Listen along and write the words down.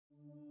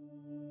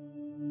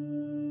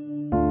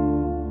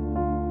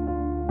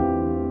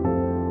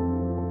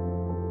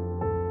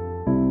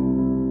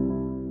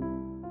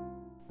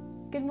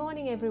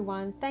morning,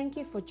 everyone. Thank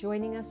you for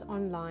joining us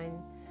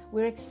online.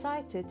 We're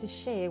excited to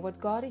share what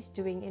God is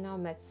doing in our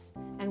midst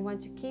and want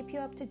to keep you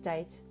up to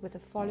date with the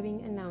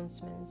following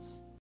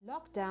announcements.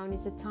 Lockdown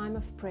is a time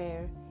of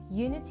prayer.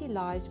 Unity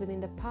lies within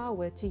the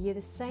power to hear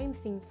the same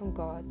thing from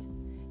God.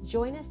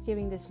 Join us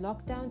during this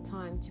lockdown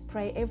time to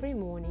pray every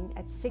morning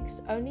at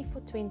 6 only for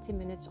 20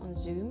 minutes on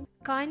Zoom.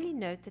 Kindly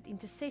note that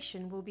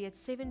intercession will be at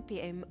 7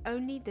 p.m.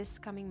 only this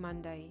coming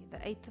Monday, the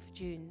 8th of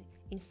June,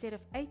 instead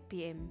of 8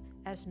 p.m.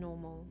 as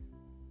normal.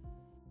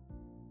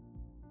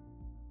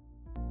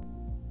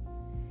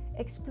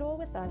 Explore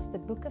with us the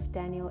Book of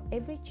Daniel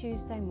every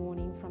Tuesday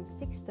morning from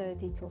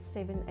 6:30 till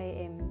 7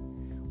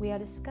 a.m. We are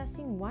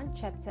discussing one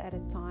chapter at a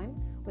time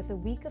with a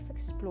week of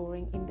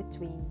exploring in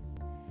between.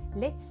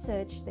 Let's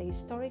search the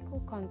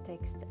historical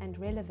context and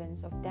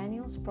relevance of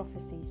Daniel's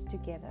prophecies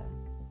together.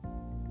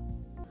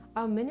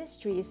 Our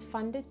ministry is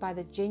funded by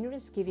the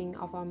generous giving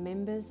of our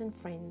members and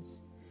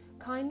friends.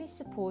 Kindly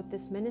support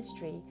this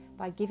ministry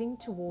by giving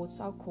towards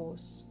our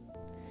cause.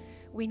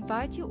 We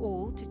invite you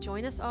all to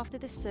join us after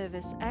the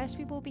service as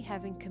we will be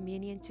having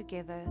communion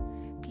together.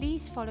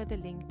 Please follow the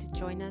link to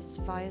join us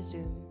via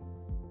Zoom.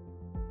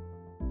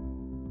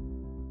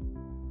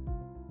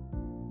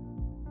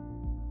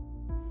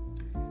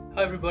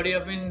 Hi everybody,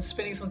 I've been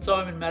spending some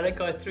time in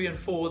Malachi 3 and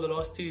 4, the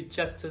last two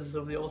chapters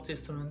of the Old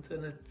Testament,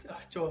 and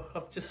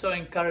I'm just so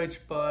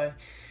encouraged by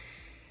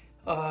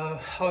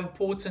how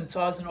important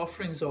tithes and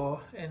offerings are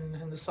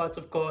in the sight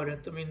of God.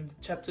 I mean,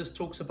 the chapters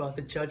talks about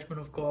the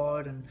judgment of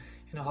God and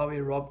how we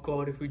rob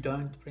God if we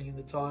don't bring in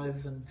the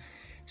tithes, and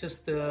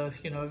just the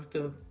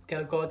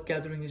God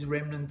gathering His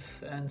remnant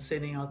and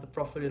sending out the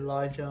prophet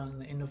Elijah in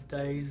the end of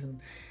days. And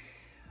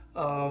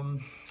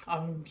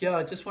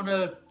I just want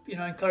to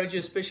encourage you,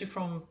 especially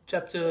from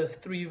chapter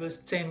 3 verse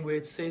 10, where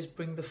it says,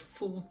 bring the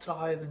full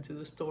tithe into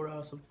the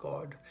storehouse of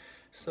God,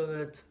 so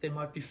that there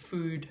might be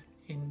food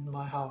in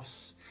my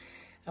house.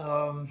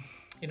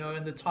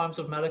 In the times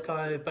of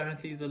Malachi,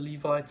 apparently the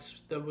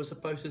Levites that were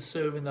supposed to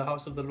serve in the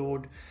house of the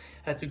Lord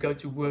had to go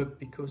to work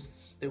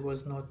because there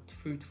was not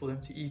food for them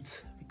to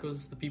eat,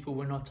 because the people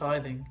were not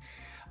tithing.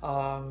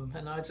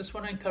 And I just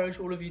want to encourage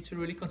all of you to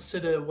really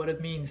consider what it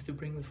means to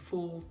bring the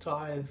full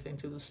tithe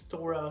into the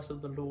storehouse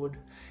of the Lord.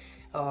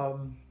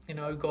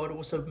 God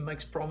also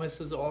makes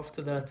promises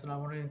after that, and I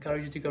want to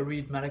encourage you to go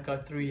read Malachi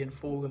 3 and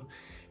 4,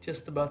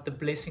 just about the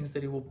blessings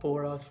that He will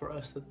pour out for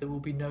us, that there will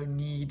be no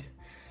need.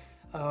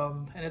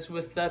 And it's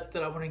with that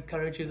I want to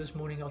encourage you this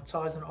morning. Our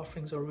tithes and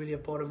offerings are really a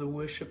part of the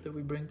worship that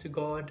we bring to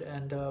God,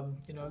 and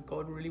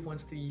God really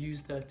wants to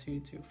use that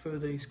to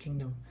further His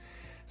kingdom.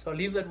 So I'll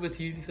leave that with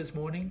you this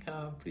morning.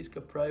 Please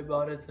go pray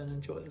about it and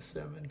enjoy the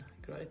sermon.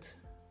 Great.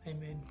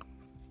 Amen.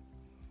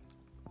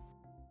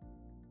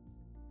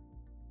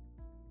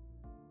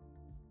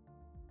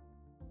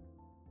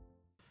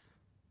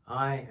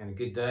 Hi, and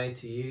good day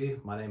to you.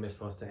 My name is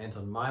Pastor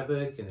Anton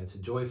Myberg, and it's a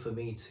joy for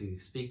me to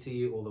speak to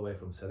you all the way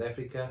from South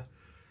Africa.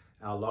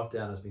 Our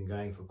lockdown has been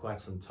going for quite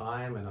some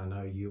time, and I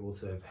know you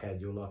also have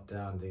had your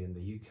lockdown there in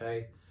the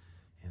UK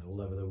and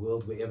all over the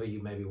world, wherever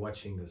you may be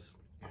watching this.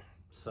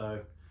 So,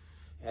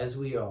 as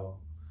we are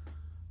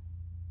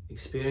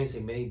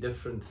experiencing many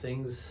different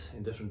things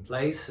in different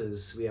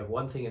places, we have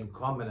one thing in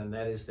common, and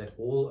that is that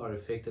all are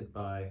affected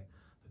by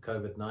the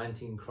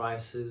COVID-19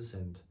 crisis.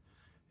 And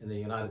in the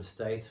United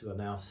States, we are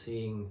now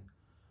seeing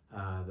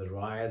the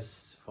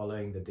riots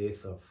following the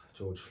death of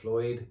George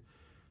Floyd,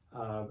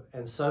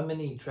 and so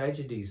many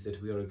tragedies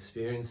that we are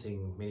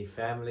experiencing, many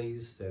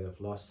families that have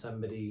lost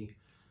somebody,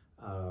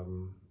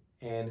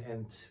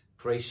 and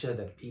pressure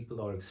that people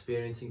are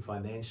experiencing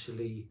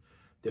financially,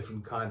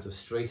 different kinds of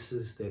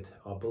stresses that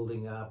are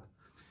building up.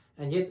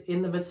 And yet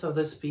in the midst of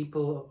this,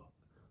 people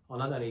are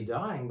not only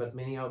dying, but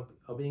many are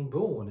being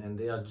born, and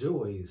there are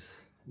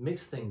joys,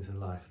 mixed things in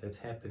life that's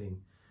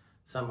happening.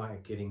 Some are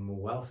getting more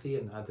wealthy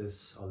and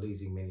others are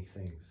losing many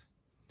things.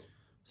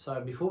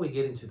 So before we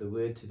get into the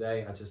word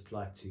today, I'd just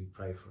like to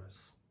pray for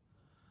us.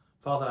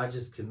 Father, I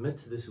just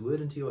commit this word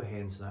into your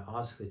hands, and I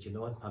ask that you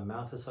anoint my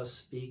mouth as I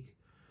speak,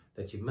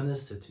 that you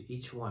minister to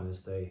each one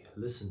as they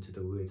listen to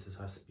the words as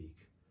I speak.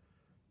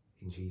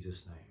 In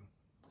Jesus'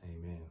 name,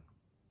 amen.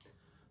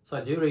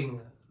 So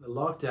during the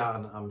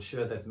lockdown, I'm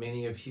sure that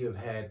many of you have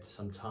had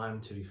some time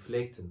to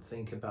reflect and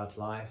think about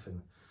life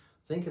and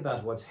think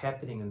about what's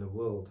happening in the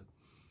world.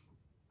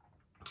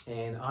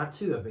 And I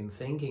too have been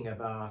thinking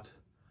about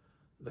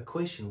the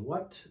question,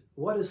 what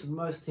is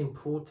most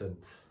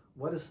important?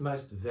 What is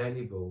most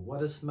valuable?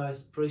 What is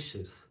most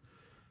precious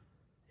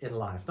in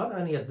life? Not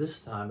only at this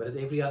time, but at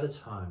every other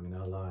time in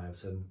our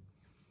lives. And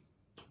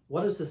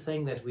what is the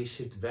thing that we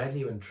should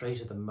value and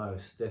treasure the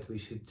most, that we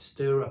should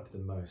stir up the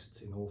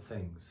most in all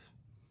things?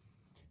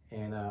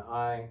 And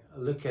I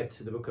look at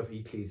the book of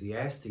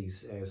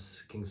Ecclesiastes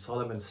as King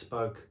Solomon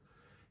spoke,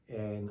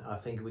 and I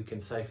think we can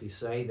safely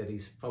say that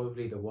he's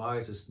probably the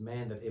wisest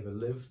man that ever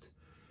lived,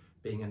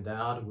 being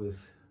endowed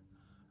with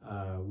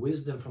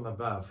wisdom from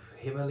above,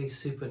 heavenly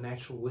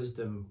supernatural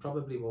wisdom,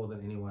 probably more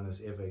than anyone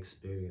has ever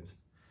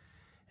experienced.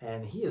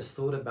 And he has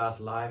thought about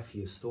life,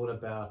 he has thought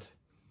about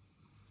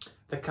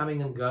the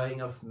coming and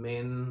going of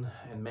men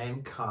and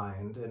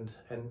mankind.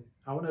 And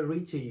I want to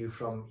read to you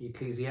from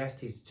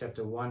Ecclesiastes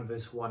chapter 1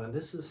 verse 1, and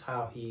this is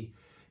how he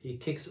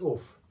kicks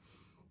off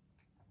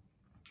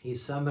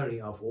his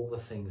summary of all the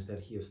things that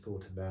he has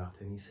thought about.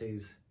 And he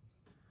says,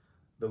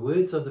 "The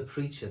words of the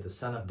preacher, the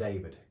son of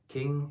David,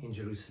 king in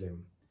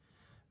Jerusalem.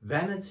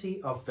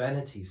 Vanity of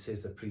vanities,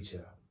 says the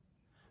preacher.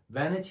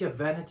 Vanity of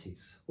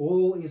vanities,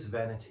 all is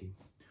vanity.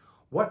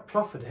 What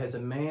profit has a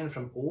man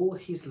from all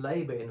his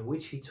labor in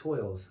which he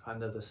toils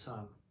under the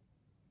sun?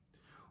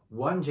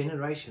 One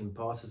generation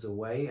passes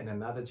away and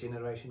another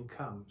generation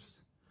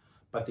comes,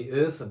 but the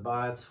earth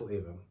abides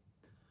forever.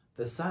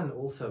 The sun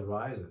also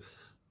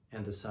rises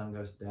and the sun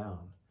goes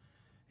down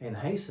and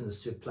hastens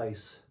to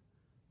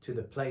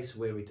the place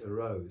where it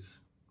arose."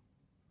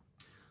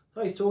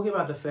 So he's talking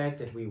about the fact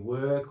that we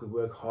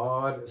work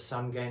hard,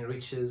 some gain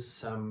riches,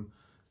 some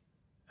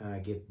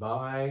get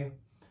by,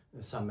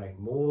 some make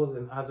more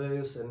than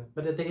others,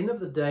 but at the end of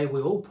the day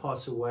we all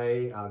pass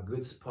away, our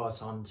goods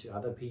pass on to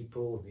other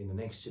people in the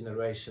next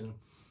generation.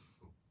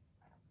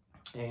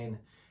 And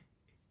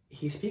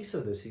he speaks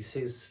of this, he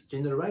says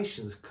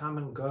generations come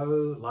and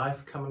go,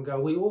 life come and go,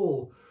 we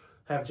all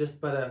have just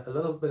but a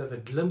little bit of a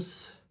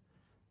glimpse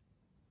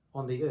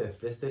on the earth.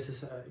 This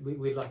is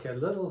we're like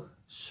a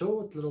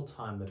short little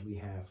time that we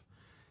have.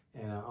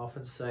 And I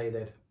often say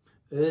that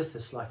earth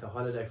is like a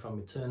holiday from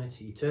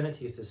eternity.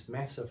 Eternity is this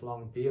massive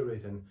long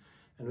period, and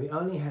we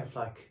only have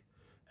like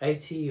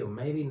 80 or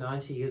maybe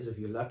 90 years if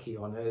you're lucky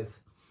on earth.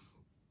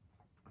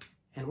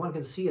 And one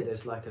can see it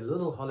as like a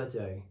little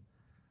holiday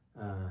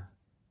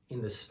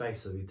in the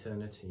space of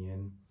eternity.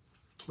 And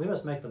we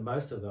must make the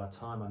most of our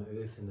time on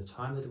earth and the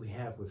time that we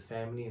have with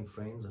family and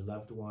friends and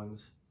loved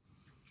ones.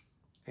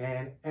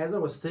 And as I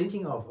was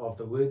thinking of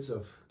the words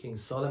of King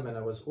Solomon,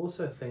 I was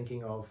also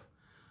thinking of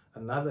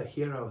another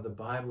hero of the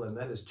Bible, and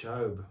that is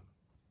Job.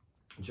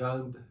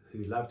 Job,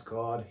 who loved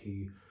God,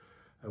 who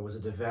was a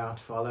devout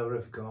follower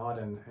of God,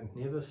 and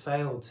never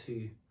failed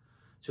to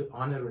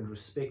honor and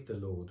respect the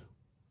Lord.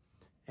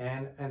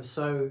 And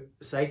so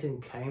Satan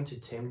came to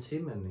tempt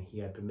him, and he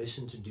had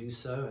permission to do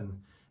so,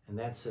 and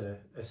that's a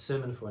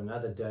sermon for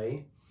another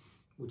day,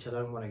 which I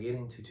don't want to get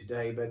into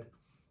today. But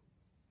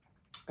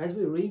as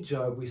we read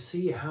Job, we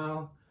see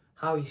how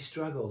he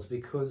struggles,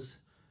 because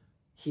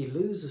he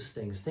loses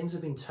things. Things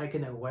have been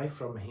taken away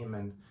from him,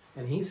 and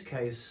in his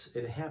case,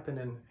 it happened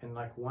in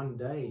like one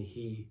day.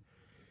 He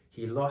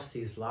lost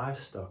his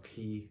livestock,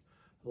 he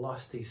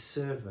lost his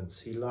servants,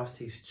 he lost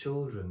his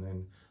children,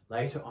 and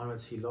later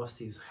onwards he lost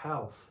his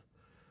health.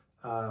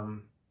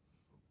 And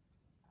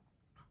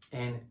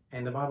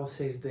the Bible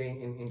says there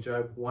in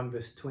Job 1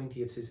 verse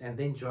 20, it says, "And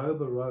then Job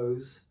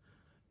arose,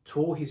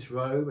 tore his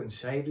robe and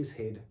shaved his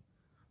head,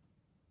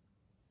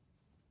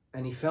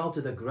 and he fell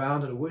to the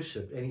ground and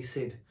worshipped, and he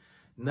said,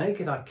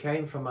 'Naked I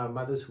came from my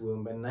mother's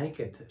womb, and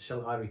naked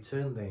shall I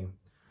return there.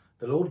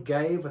 The Lord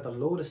gave, but the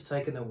Lord has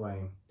taken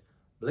away.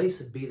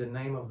 Blessed be the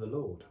name of the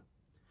Lord.'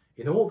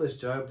 In all this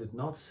Job did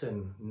not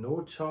sin,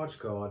 nor charge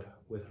God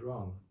with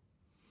wrong."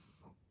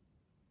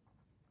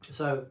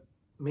 So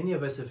many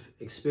of us have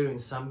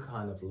experienced some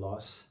kind of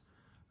loss.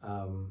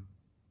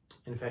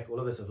 In fact, all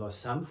of us have lost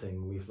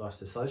something. We've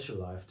lost a social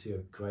life to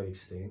a great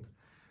extent.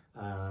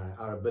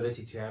 Our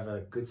ability to have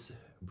a good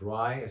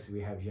braai, as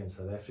we have here in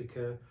South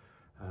Africa,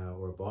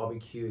 or a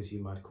barbecue, as you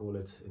might call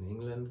it in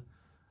England,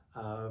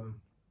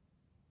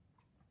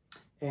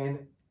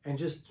 and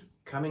just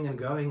coming and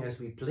going as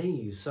we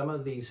please. Some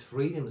of these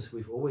freedoms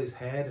we've always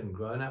had and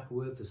grown up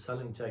with is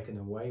suddenly taken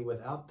away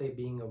without there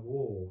being a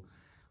war,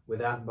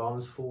 without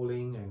bombs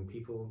falling and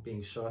people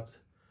being shot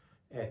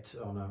at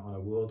on a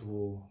world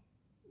war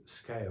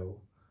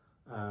scale.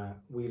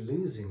 We're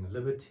losing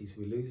liberties,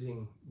 we're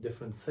losing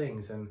different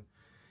things, and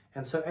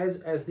so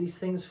as these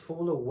things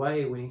fall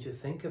away, we need to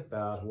think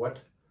about what,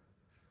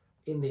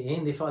 in the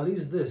end, if I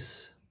lose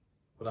this,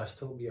 will I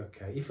still be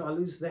okay? If I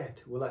lose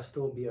that, will I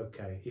still be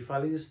okay? If I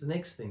lose the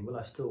next thing, will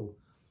I still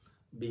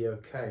be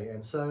okay?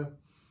 And so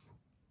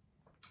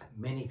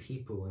many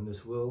people in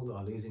this world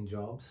are losing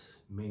jobs,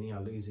 many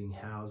are losing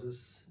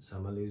houses,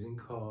 some are losing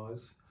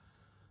cars,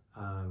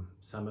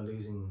 some are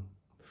losing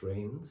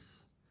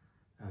friends,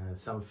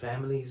 some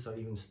families are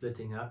even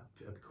splitting up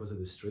because of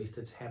the stress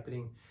that's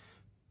happening.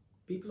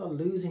 People are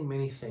losing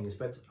many things,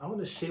 but I want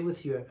to share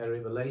with you a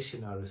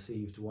revelation I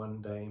received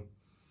one day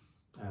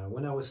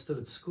when I was still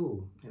at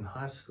school, in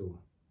high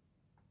school.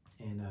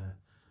 And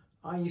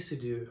I used to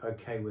do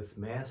okay with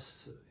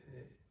maths,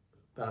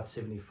 about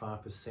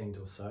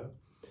 75% or so.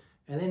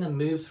 And then I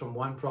moved from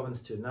one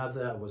province to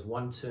another. I was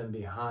one term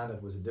behind.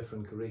 It was a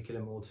different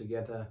curriculum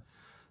altogether.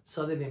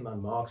 Suddenly my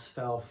marks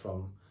fell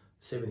from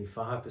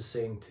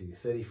 75% to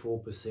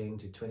 34%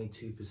 to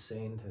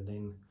 22%, and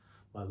then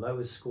my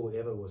lowest score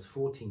ever was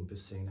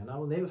 14%. And I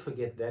will never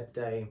forget that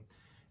day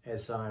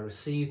as I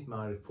received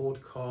my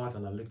report card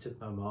and I looked at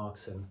my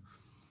marks, and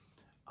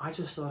I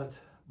just started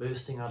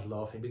bursting out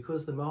laughing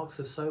because the marks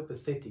were so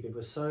pathetic. It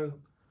was so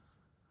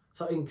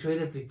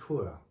incredibly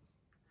poor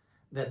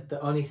that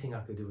the only thing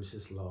I could do was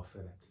just laugh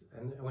at it.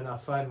 And when I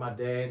phoned my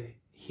dad,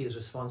 his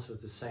response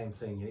was the same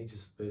thing, and he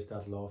just burst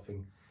out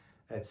laughing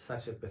at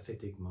such a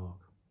pathetic mark.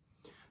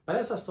 But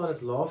as I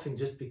started laughing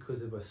just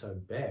because it was so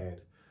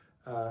bad,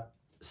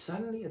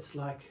 suddenly it's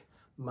like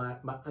my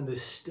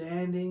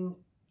understanding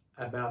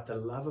about the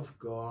love of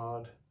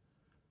God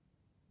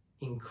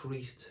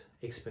increased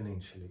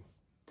exponentially.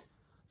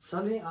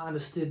 Suddenly I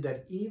understood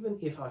that even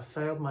if I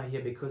failed my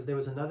year, because there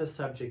was another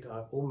subject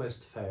I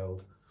almost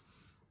failed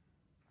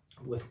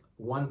with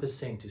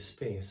 1% to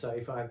spare. So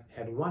if I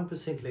had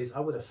 1% less, I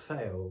would have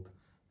failed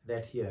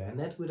that year. And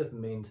that would have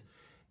meant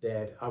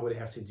that I would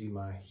have to do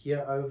my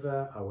year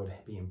over. I would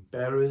be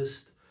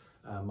embarrassed.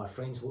 My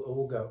friends will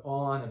all go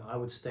on and I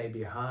would stay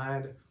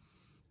behind.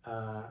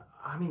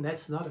 I mean,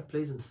 that's not a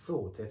pleasant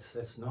thought.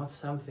 That's not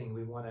something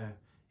we want to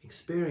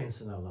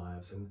experience in our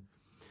lives.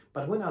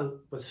 But when I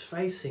was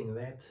facing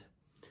that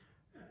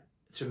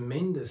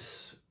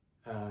tremendous,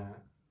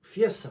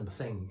 fearsome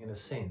thing, in a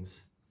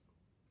sense,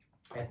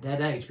 at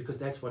that age, because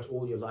that's what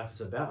all your life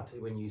is about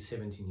when you're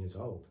 17 years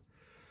old.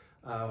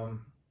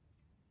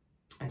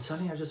 And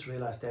suddenly I just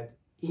realized that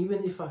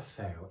even if I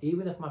fail,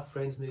 even if my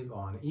friends move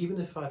on,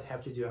 even if I'd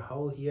have to do a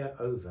whole year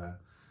over,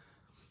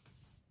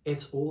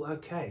 it's all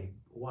okay.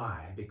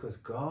 Why? Because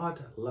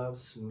God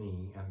loves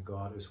me and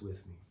God is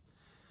with me.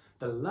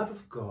 The love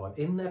of God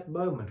in that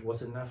moment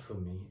was enough for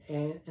me.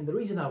 And the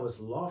reason I was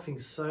laughing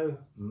so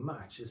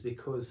much is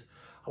because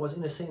I was,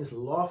 in a sense,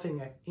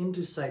 laughing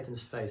into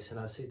Satan's face. And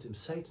I said to him,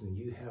 Satan,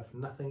 you have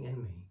nothing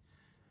in me.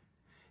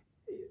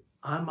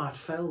 I might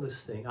fail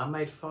this thing. I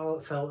might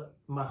fail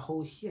my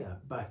whole year.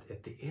 But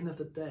at the end of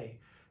the day,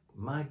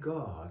 my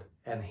God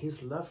and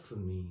his love for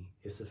me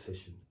is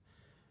sufficient.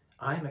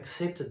 I am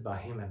accepted by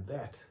him, and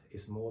that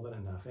is more than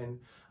enough. And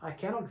I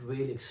cannot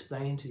really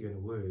explain to you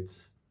in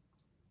words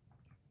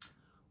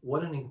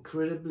what an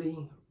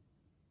incredibly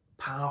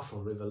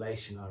powerful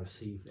revelation I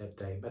received that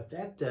day. But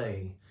that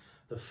day,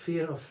 the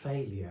fear of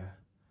failure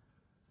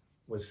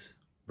was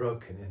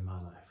broken in my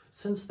life.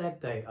 Since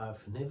that day,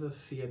 I've never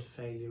feared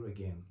failure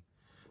again.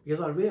 Because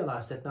I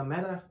realized that no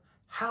matter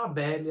how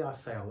badly I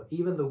fail,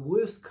 even the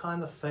worst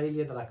kind of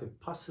failure that I could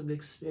possibly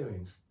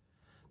experience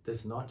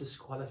does not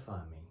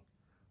disqualify me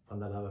from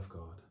the love of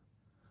God,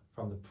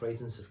 from the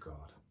presence of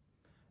God.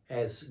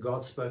 As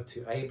God spoke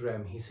to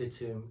Abraham, he said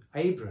to him,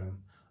 Abraham,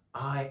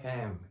 I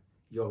am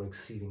your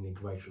exceedingly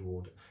great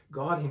reward.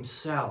 God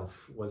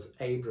himself was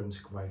Abraham's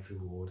great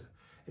reward.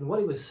 And what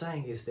he was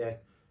saying is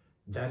that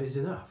is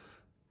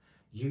enough.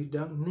 You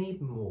don't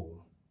need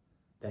more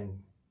than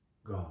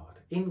God.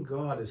 In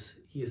God,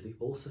 he is the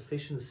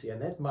all-sufficiency.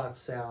 And that might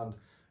sound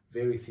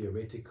very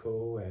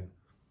theoretical and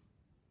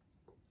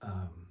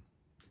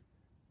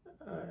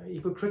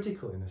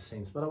hypocritical in a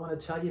sense. But I want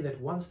to tell you that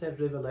once that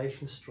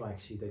revelation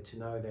strikes you, that to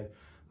know that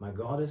my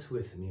God is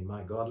with me,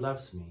 my God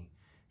loves me,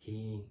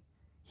 He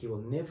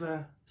will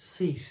never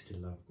cease to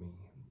love me.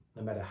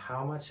 No matter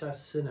how much I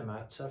sin, how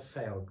much I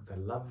fail, the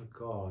love of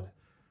God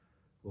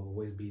will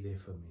always be there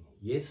for me.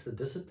 Yes, the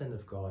discipline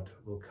of God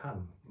will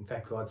come. In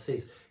fact, God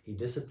says he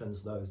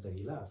disciplines those that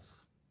he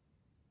loves.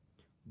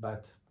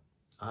 But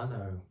I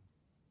know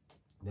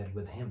that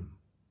with him,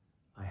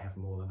 I have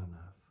more than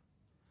enough.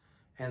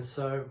 And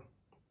so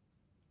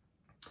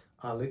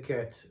I look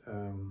at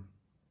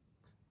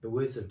the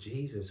words of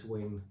Jesus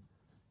when,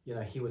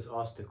 he was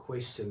asked the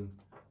question,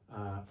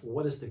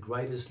 what is the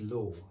greatest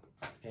law?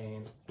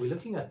 And we're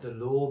looking at the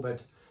law,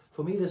 but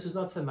for me, this is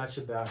not so much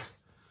about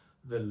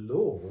the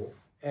law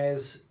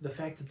as the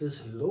fact that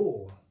this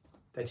law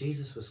that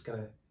Jesus was going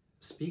to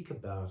speak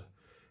about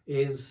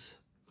is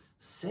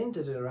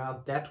centered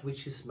around that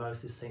which is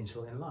most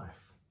essential in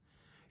life.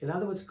 In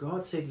other words,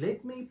 God said,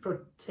 let me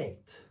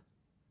protect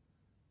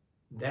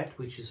that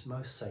which is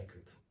most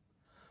sacred.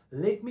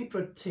 Let me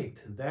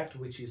protect that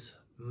which is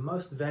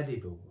most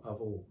valuable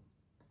of all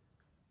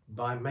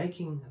by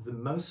making the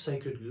most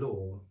sacred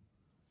law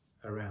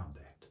around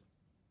that.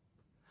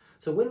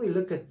 So when we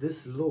look at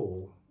this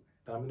law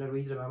that I'm going to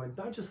read in a moment,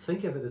 don't just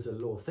think of it as a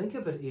law. Think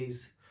of it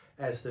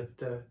as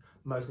the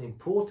most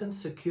important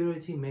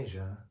security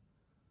measure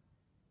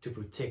to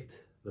protect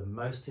the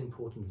most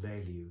important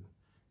value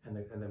and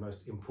the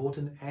most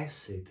important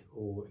asset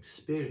or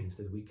experience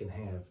that we can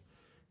have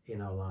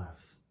in our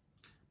lives.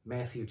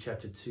 Matthew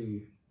chapter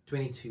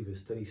 22,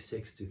 verse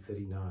 36 to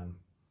 39.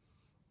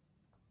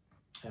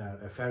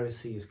 A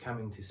Pharisee is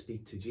coming to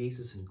speak to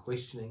Jesus and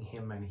questioning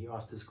him, and he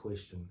asked this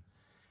question.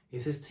 He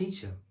says,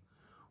 Teacher,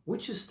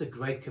 which is the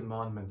great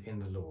commandment in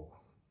the law?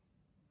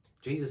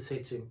 Jesus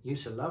said to him, you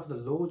shall love the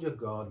Lord your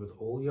God with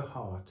all your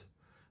heart,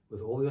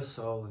 with all your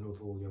soul, and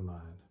with all your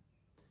mind.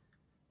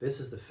 This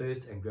is the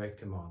first and great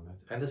commandment.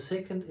 And the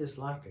second is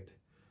like it.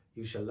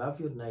 You shall love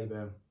your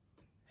neighbor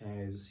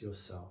as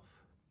yourself.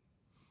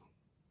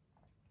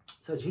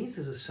 So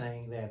Jesus is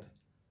saying that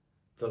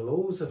the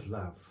laws of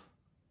love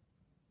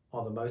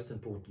are the most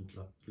important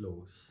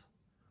laws,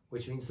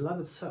 which means love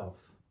itself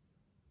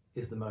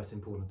is the most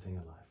important thing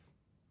in life.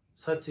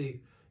 So to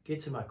get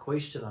to my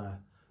question I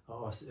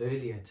asked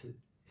earlier,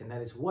 and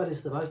that is, what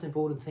is the most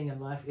important thing in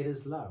life? It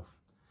is love.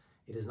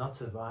 It is not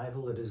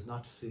survival. It is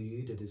not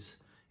food. It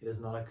It is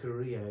not a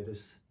career.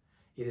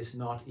 It is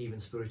not even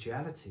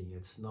spirituality.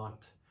 It's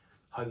not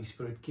Holy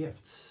Spirit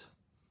gifts.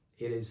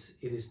 It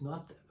is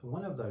not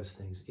one of those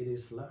things. It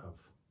is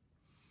love.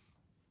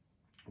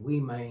 We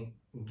may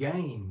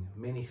gain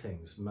many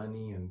things,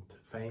 money and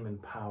fame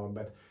and power,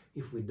 but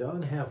if we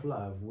don't have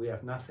love, we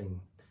have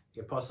nothing.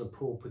 The Apostle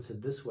Paul puts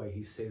it this way.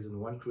 He says in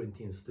 1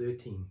 Corinthians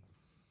 13,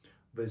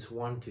 verse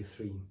 1 to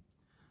 3,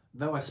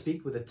 though I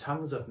speak with the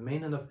tongues of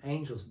men and of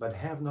angels, but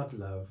have not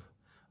love,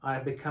 I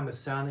have become a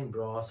sounding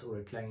brass or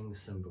a clanging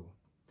cymbal.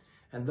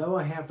 And though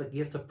I have the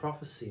gift of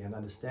prophecy and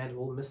understand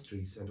all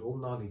mysteries and all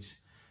knowledge,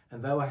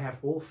 and though I have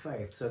all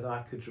faith so that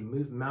I could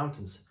remove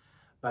mountains,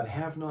 but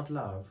have not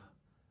love,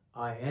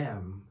 I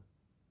am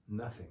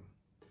nothing.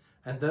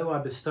 And though I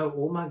bestow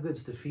all my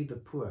goods to feed the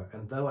poor,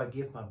 and though I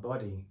give my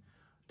body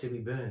to be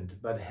burned,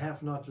 but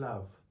have not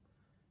love,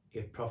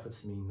 it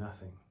profits me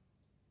nothing.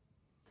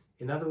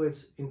 In other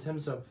words, in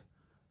terms of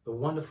the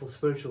wonderful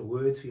spiritual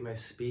words we may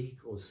speak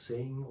or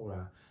sing, or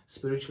our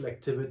spiritual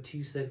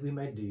activities that we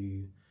may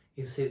do,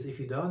 it says if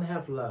you don't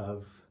have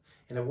love,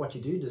 and if what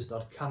you do does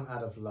not come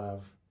out of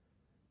love,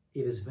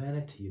 it is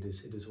vanity, it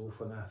is all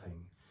for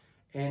nothing.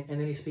 And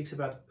then he speaks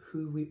about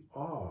who we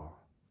are.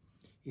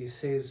 He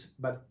says,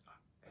 but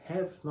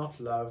have not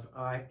love,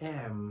 I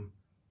am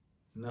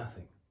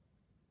nothing.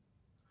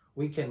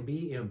 We can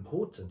be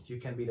important. You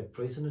can be the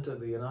President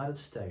of the United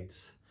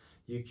States.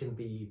 You can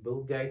be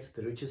Bill Gates,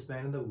 the richest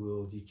man in the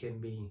world. You can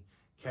be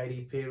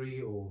Katy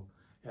Perry or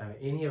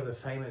any of the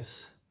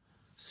famous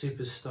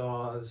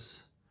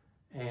superstars.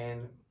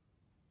 And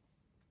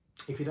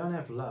if you don't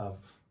have love,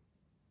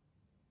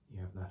 you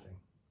have nothing.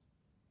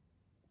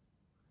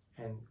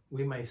 And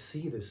we may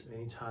see this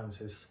many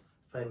times as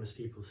famous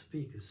people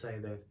speak, to say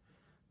that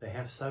they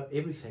have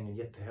everything and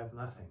yet they have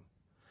nothing.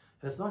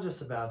 And it's not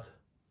just about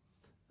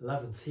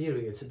love in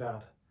theory, it's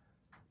about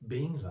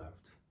being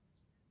loved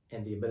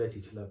and the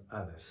ability to love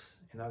others.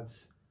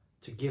 It's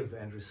to give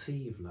and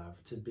receive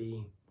love, to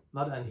be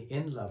not only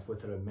in love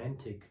with a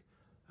romantic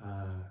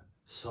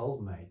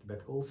soulmate,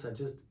 but also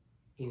just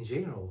in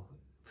general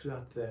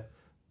throughout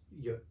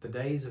the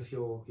days of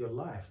your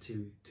life,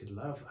 to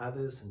love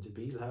others and to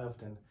be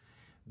loved. And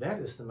that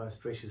is the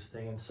most precious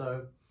thing. And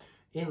so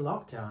in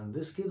lockdown,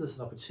 this gives us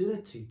an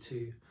opportunity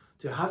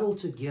to huddle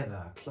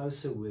together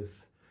closer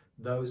with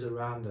those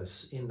around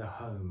us in the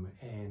home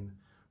and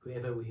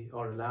whoever we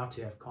are allowed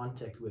to have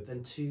contact with,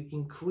 and to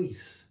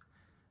increase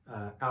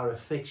our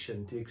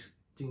affection, to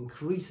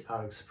increase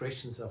our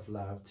expressions of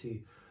love, to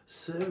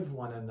serve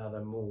one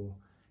another more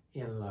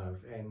in love,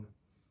 and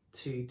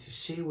to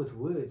share with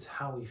words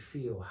how we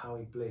feel, how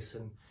we bless,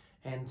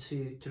 and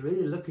to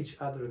really look each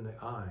other in the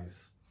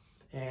eyes.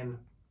 And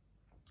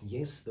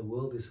yes, the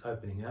world is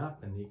opening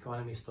up and the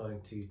economy is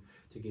starting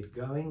to get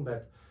going,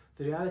 but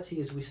the reality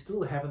is we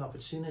still have an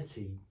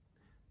opportunity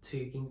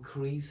to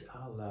increase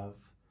our love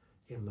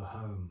in the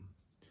home.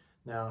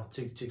 Now,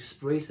 to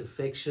express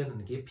affection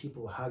and give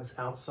people hugs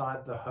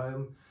outside the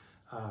home,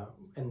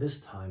 and this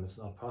time it's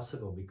not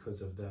possible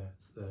because of the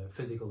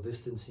physical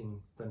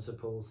distancing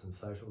principles and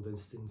social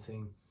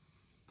distancing.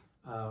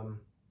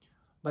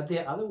 But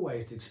there are other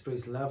ways to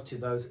express love to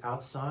those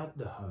outside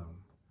the home.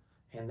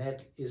 And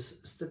that is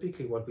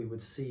typically what we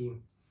would see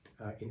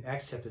in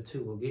Acts chapter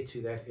 2. We'll get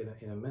to that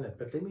in a minute.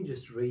 But let me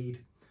just read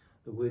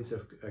the words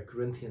of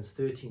Corinthians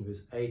 13,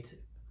 verse 8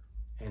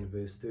 and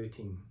verse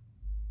 13.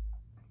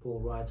 Paul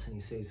writes and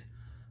he says,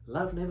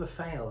 love never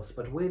fails,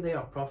 but where there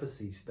are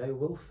prophecies, they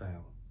will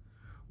fail.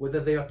 Whether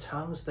there are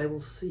tongues, they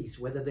will cease.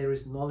 Whether there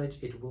is knowledge,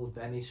 it will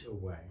vanish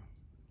away.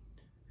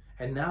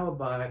 And now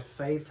abide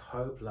faith,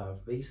 hope, love,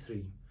 these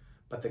three.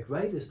 But the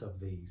greatest of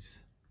these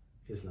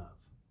is love.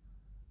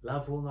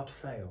 Love will not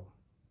fail.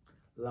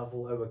 Love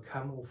will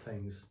overcome all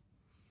things.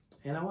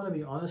 And I want to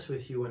be honest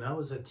with you, when I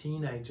was a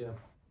teenager,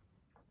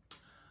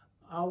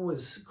 I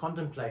was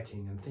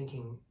contemplating and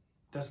thinking,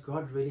 does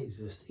God really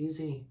exist?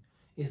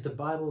 Is the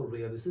Bible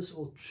real? Is this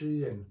all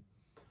true? And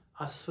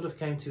I sort of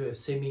came to a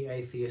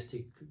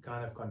semi-atheistic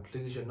kind of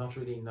conclusion, not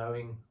really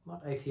knowing,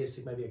 not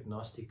atheistic, maybe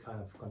agnostic kind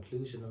of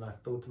conclusion. And I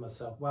thought to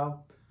myself,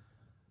 well,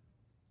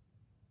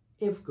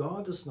 if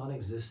God does not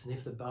exist and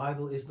if the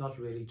Bible is not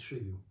really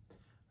true,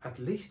 at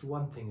least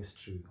one thing is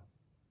true,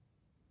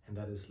 and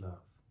that is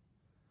love.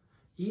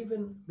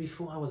 Even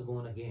before I was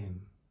born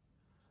again,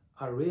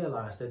 I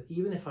realized that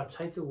even if I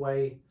take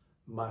away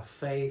my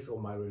faith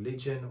or my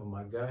religion or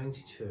my going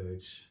to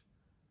church,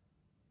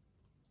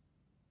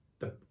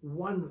 the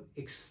one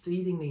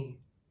exceedingly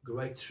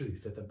great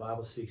truth that the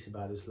Bible speaks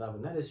about is love,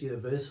 and that is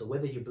universal.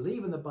 Whether you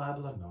believe in the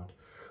Bible or not,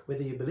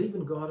 whether you believe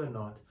in God or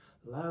not,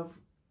 love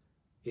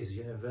is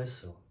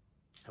universal,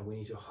 and we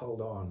need to hold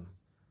on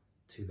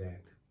to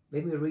that.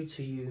 Let me read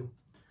to you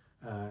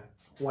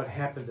what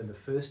happened in the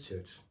first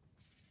church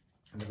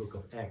in the book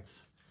of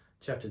Acts,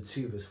 chapter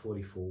 2, verse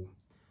 44.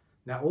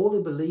 Now all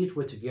who believed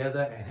were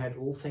together and had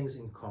all things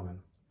in common,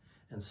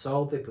 and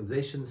sold their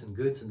possessions and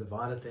goods and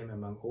divided them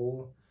among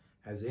all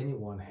as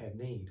anyone had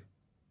need.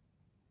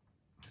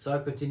 So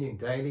continuing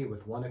daily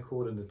with one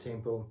accord in the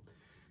temple,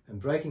 And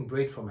breaking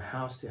bread from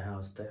house to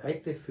house, they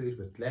ate their food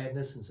with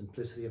gladness and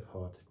simplicity of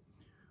heart,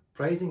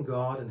 praising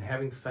God and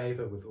having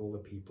favor with all the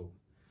people.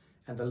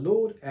 And the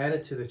Lord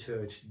added to the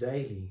church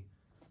daily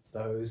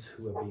those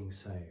who were being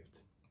saved.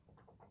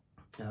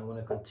 And I want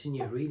to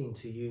continue reading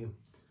to you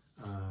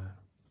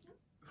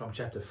from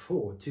chapter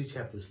 4, 2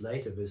 chapters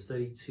later, verse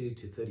 32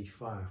 to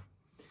 35.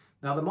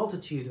 Now the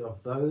multitude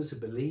of those who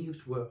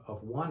believed were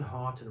of one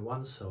heart and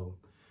one soul.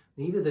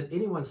 Neither did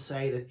anyone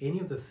say that any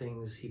of the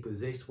things he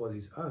possessed was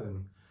his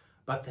own,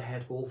 but they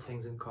had all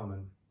things in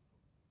common.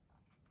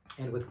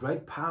 And with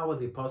great power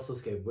the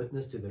apostles gave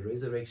witness to the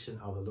resurrection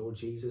of the Lord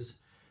Jesus,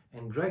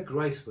 and great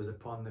grace was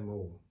upon them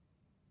all.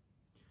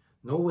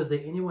 Nor was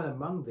there anyone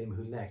among them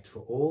who lacked, for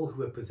all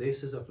who were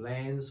possessors of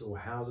lands or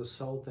houses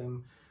sold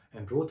them,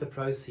 and brought the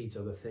proceeds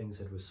of the things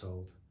that were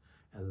sold,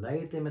 and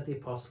laid them at the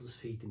apostles'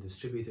 feet, and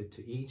distributed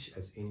to each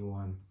as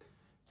anyone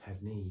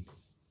had need.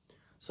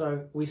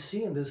 So we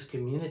see in this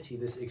community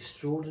this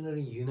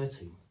extraordinary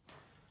unity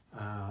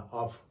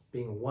of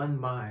being one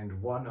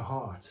mind, one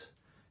heart,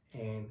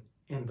 and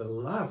in the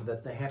love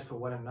that they had for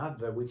one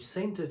another, which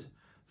centered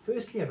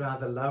firstly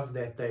around the love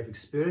that they've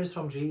experienced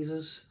from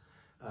Jesus,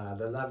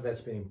 the love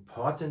that's been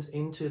imparted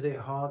into their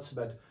hearts,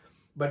 but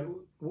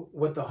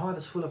what the heart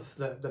is full of,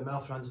 the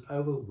mouth runs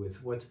over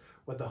with. What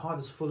the heart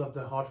is full of,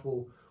 the heart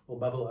will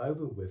bubble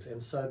over with.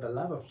 And so the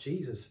love of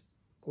Jesus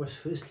was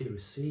firstly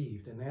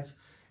received, and that's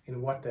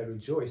in what they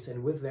rejoiced.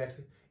 And with that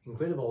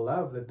incredible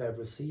love that they've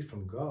received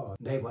from God,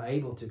 they were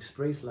able to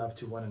express love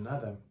to one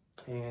another.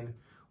 And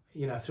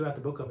throughout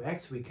the book of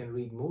Acts, we can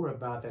read more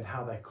about that,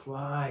 how they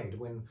cried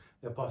when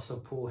the Apostle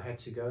Paul had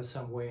to go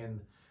somewhere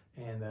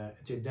and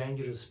to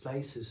dangerous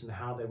places, and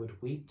how they would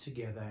weep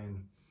together.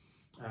 And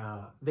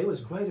there was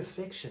great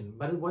affection,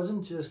 but it was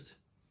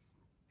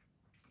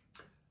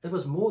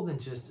more than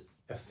just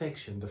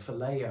affection, the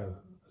phileo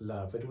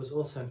love. It was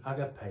also an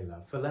agape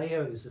love.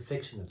 Phileo is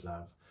affectionate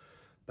love,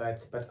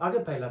 but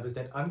agape love is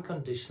that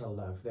unconditional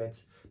love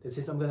that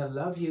says, I'm going to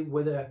love you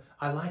whether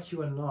I like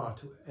you or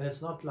not. And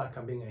it's not like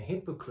I'm being a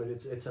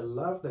hypocrite. It's a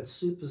love that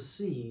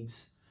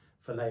supersedes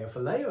phileo.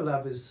 Phileo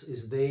love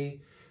is there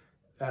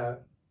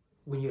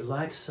when you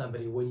like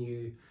somebody, when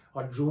you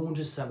are drawn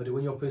to somebody,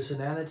 when your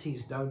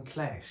personalities don't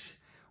clash,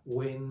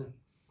 when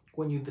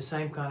you're the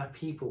same kind of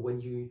people, when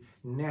you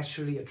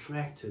naturally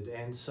attracted.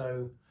 And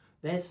so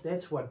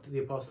that's what the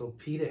Apostle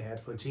Peter had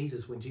for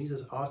Jesus. When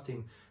Jesus asked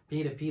him,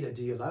 Peter,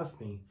 do you love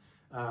me?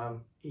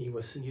 He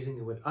was using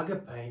the word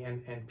agape,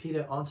 and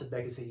Peter answered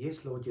back and said,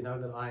 yes, Lord, you know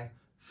that I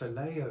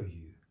phileo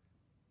you.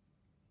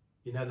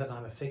 You know that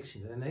I'm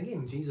affectionate. And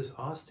again, Jesus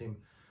asked him,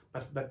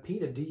 but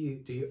Peter, do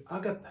you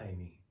agape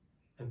me?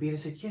 And Peter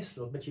said, yes,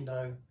 Lord, but you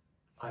know,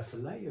 I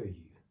phileo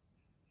you.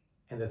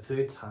 And the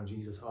third time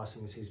Jesus asked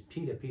him, he says,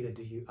 Peter,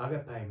 do you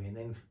agape me?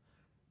 And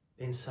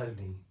then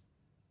suddenly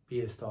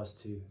Peter starts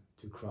to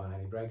cry,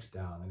 and he breaks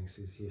down and he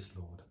says, yes,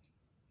 Lord,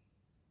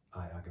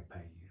 I agape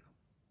you.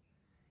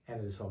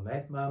 And it is from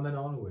that moment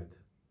onward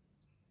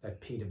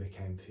that Peter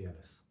became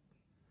fearless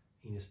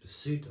in his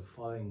pursuit of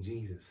following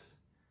Jesus,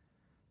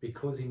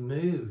 because he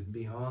moved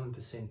beyond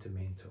the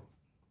sentimental.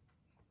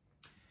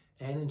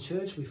 And in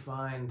church we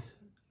find,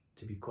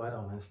 to be quite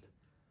honest,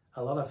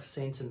 a lot of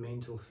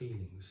sentimental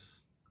feelings.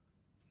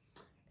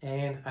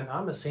 And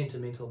I'm a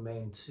sentimental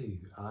man too.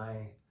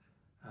 I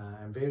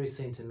am very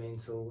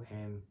sentimental,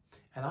 and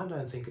I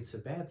don't think it's a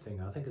bad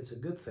thing. I think it's a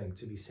good thing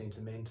to be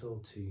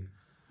sentimental,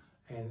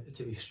 and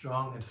to be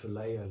strong in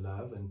phileo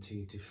love, and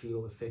to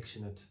feel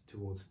affectionate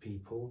towards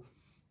people,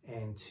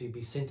 and to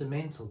be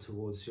sentimental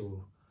towards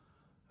your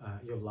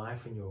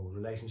life and your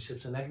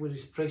relationships. And that word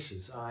is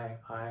precious.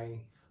 I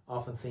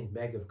often think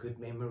back of good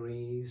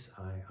memories.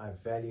 I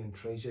value and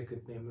treasure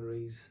good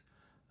memories.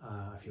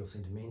 I feel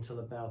sentimental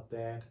about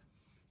that.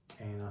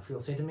 And I feel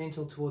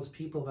sentimental towards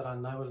people that I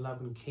know and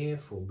love and care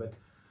for.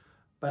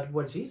 But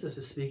what Jesus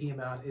is speaking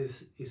about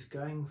is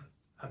going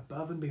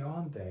above and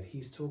beyond that.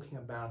 He's talking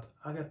about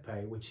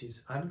agape, which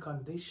is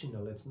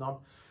unconditional. It's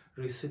not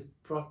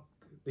reciprocal.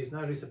 There's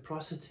no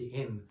reciprocity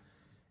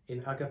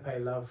in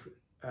agape love.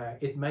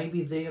 It may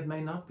be there, it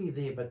may not be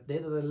there, but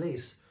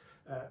nevertheless,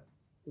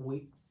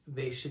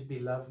 there should be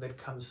love that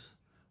comes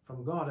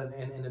from God.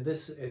 And in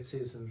this, it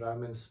says in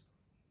Romans,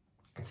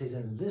 it says,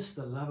 in this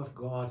the love of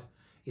God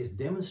is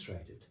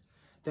demonstrated,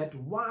 that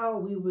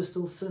while we were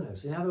still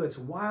sinners, in other words,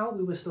 while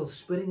we were still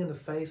spitting in the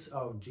face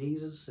of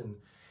Jesus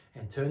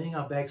and turning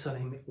our backs on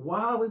him,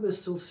 while we were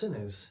still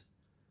sinners,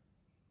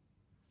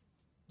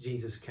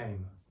 Jesus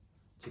came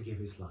to give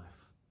his life.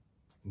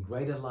 And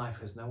greater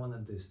life has no one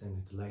than this,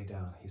 than to lay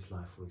down his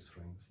life for his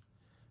friends.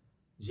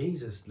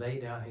 Jesus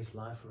laid down his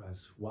life for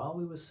us while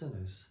we were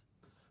sinners,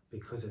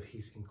 because of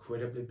his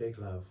incredibly big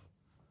love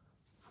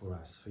for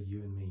us, for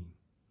you and me.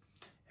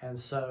 And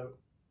so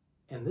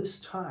in this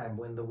time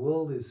when the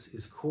world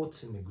is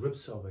caught in the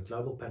grips of a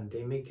global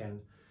pandemic,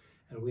 and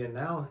we are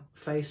now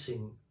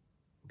facing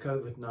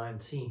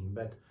COVID-19,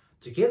 but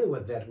together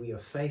with that we are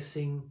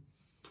facing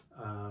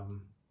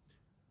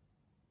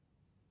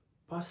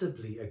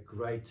possibly a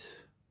great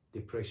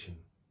depression,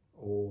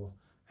 or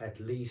at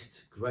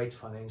least great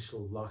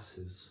financial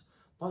losses,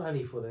 not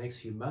only for the next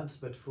few months,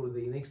 but for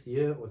the next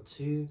year or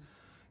two.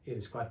 It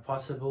is quite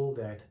possible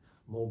that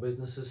more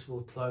businesses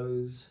will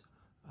close,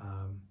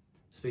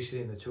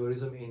 especially in the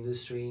tourism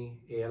industry,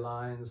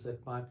 airlines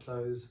that might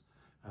close,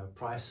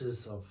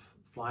 prices of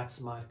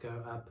flights might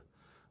go up,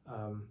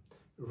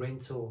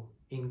 rental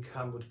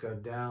income would go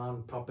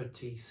down,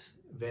 properties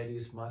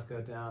values might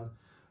go down.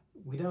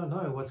 We don't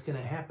know what's going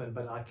to happen,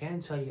 but I can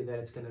tell you that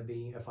it's going to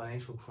be a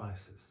financial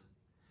crisis.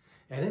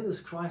 And in this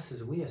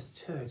crisis, we as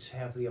church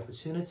have the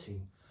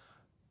opportunity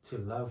to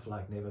love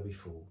like never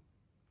before,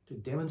 to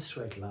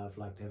demonstrate love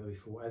like never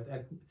before,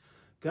 and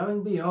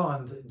going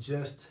beyond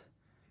just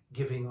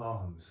giving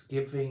alms,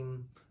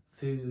 giving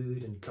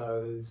food and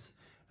clothes.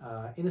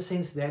 In a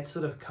sense, that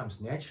sort of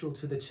comes natural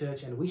to the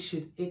church, and we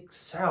should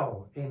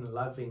excel in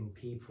loving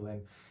people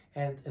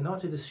and not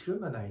to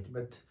discriminate,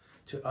 but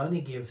to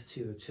only give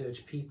to the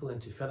church people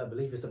and to fellow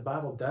believers. The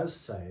Bible does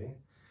say,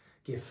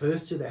 give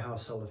first to the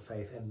household of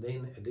faith and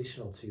then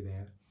additional to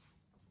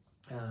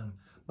that.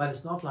 But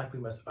it's not like we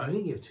must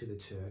only give to the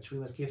church. We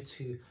must give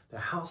to the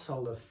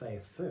household of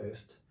faith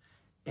first,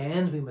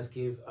 and we must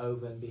give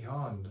over and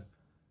beyond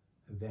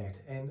that.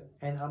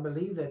 And I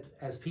believe that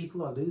as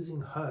people are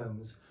losing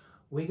homes,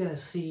 we're going to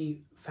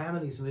see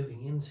families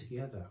moving in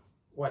together.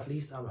 Or at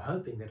least I'm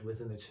hoping that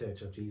within the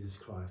Church of Jesus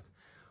Christ,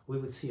 we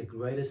would see a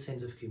greater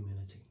sense of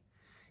community.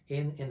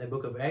 In the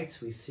book of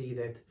Acts, we see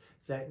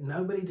that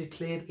nobody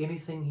declared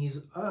anything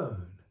his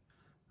own.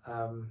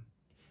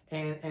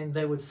 And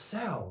they would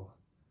sell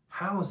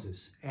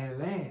houses and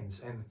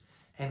lands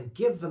and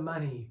give the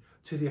money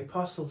to the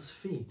apostles'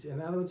 feet.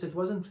 In other words, it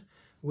wasn't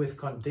with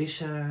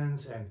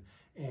conditions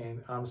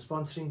and I'm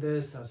sponsoring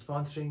this, I'm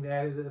sponsoring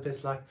that.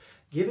 It's like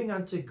giving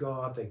unto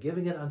God, they're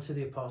giving it unto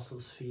the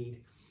apostles'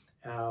 feet.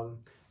 And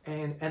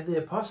the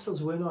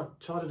apostles were not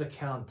chartered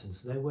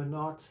accountants, they were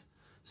not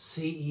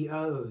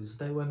CEOs,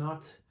 they were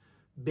not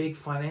big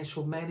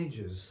financial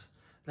managers.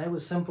 They were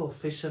simple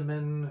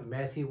fishermen.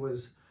 Matthew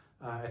was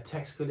a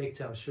tax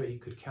collector. I'm sure he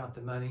could count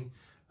the money.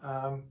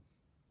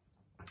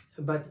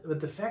 But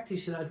the fact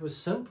is, it was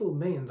simple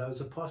men,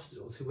 those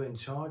apostles, who were in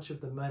charge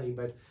of the money.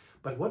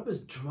 But what was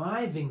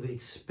driving the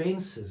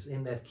expenses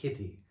in that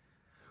kitty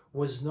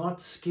was not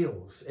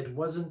skills. It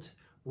wasn't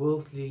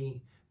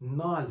worldly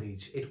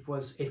knowledge. It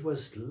was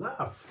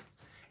love.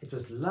 It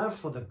was love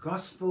for the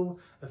gospel,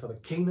 for the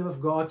kingdom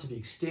of God to be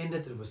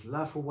extended. It was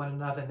love for one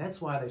another. And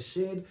that's why they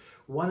shared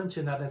one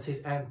into another. And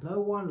says, and no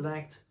one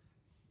lacked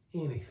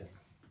anything.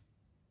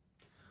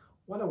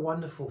 What a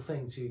wonderful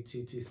thing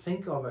to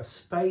think of a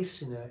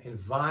space in an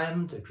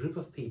environment, a group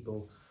of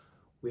people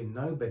where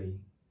nobody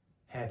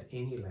had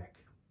any lack.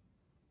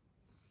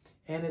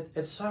 And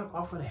it so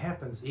often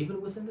happens,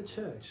 even within the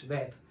church,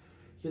 that,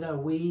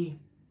 we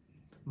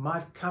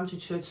might come to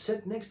church,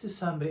 sit next to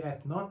somebody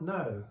and not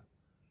know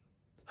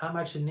how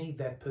much in need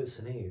that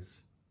person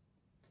is,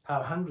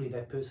 how hungry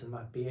that person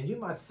might be. And you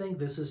might think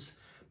this is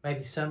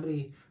maybe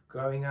somebody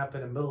growing up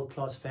in a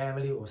middle-class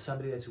family or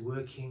somebody that's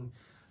working.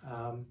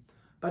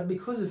 But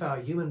because of our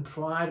human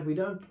pride, we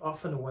don't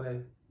often want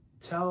to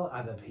tell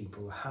other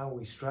people how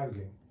we're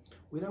struggling.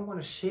 We don't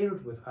want to share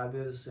it with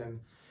others.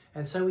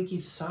 And so we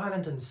keep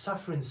silent and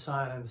suffer in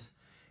silence,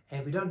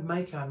 and we don't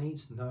make our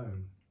needs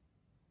known.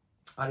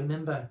 I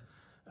remember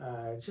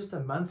just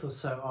a month or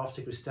so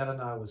after Christelle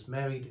and I was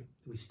married,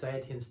 we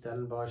stayed here in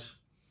Stellenbosch.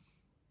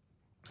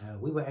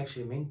 We were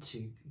actually meant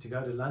to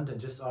go to London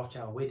just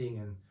after our wedding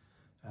and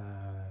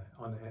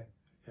on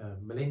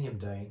Millennium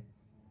Day,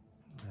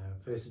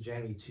 1st of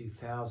January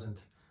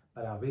 2000,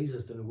 but our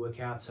visas didn't work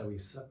out, so we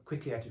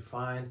quickly had to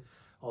find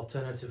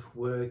alternative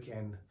work,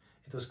 and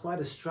it was quite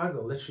a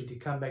struggle, literally, to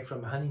come back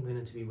from a honeymoon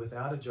and to be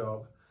without a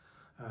job,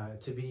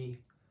 to be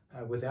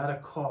without a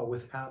car,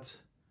 without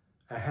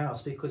a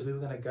house, because we were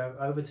going to go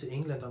over to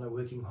England on a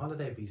working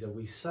holiday visa.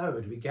 We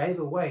sewed, we gave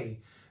away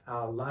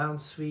our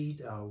lounge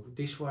suite, our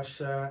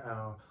dishwasher,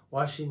 our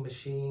washing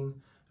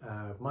machine,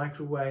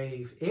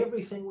 microwave,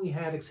 everything we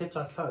had except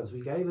our clothes.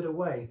 We gave it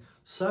away,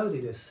 sowed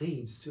it as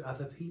seeds to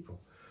other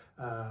people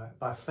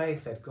by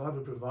faith that God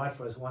would provide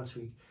for us once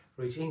we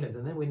reach England.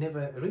 And then we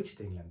never reached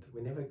England.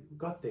 We never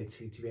got there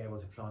to be able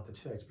to plant the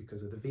church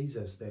because of the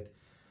visas that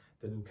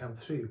didn't come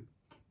through.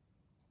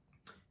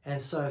 And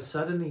so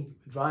suddenly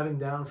driving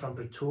down from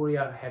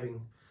Pretoria,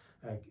 having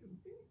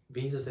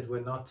visas that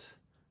were not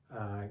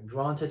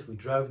granted, we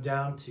drove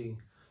down to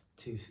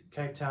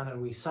Cape Town,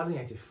 and we suddenly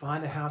had to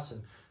find a house.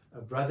 And a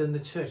brother in the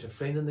church, a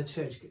friend in the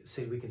church,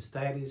 said we can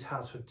stay at his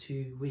house for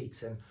 2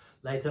 weeks. And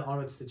later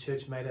onwards, the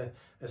church made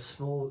a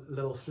small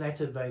little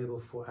flat available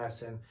for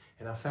us. And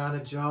I found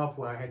a job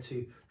where I had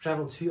to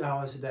travel 2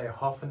 hours a day, a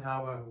half an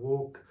hour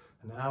walk,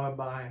 an hour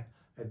by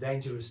a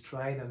dangerous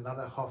train,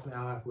 another half an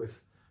hour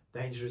with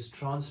dangerous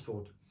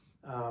transport,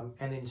 and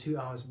then 2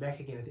 hours back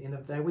again at the end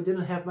of the day. We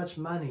didn't have much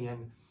money,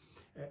 and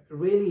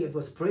really it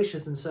was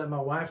precious. And so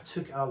my wife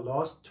took our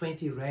last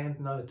 20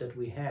 Rand note that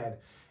we had,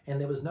 and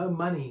there was no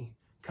money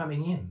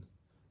coming in.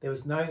 There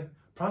was no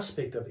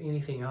prospect of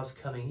anything else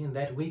coming in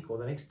that week or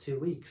the next 2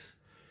 weeks.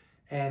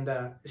 And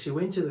she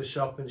went to the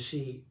shop and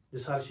she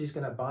decided she's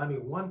going to buy me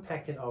one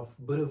packet of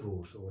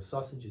boerewors, or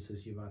sausages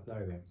as you might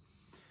know them.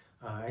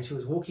 And she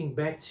was walking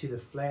back to the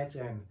flat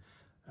and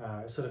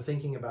sort of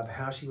thinking about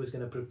how she was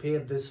going to prepare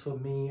this for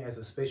me as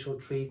a special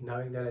treat,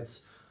 knowing that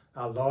it's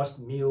our last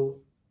meal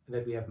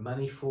that we have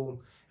money for.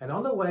 And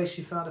on the way,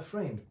 she found a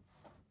friend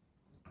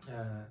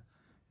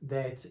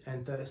they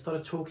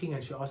started talking,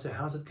 and she asked her,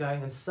 how's it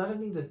going? And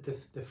suddenly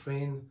the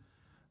friend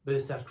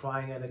burst out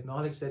crying and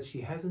acknowledged that she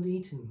hasn't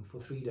eaten for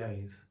 3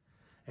 days.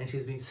 And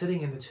she's been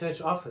sitting in the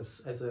church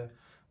office as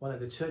one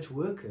of the church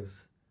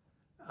workers,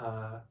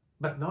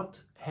 but not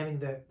having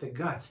the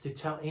guts to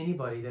tell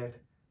anybody that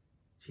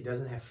she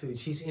doesn't have food.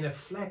 She's in a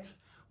flat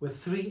with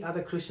 3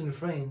 other Christian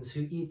friends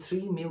who eat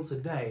 3 meals a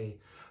day,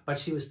 but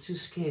she was too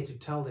scared to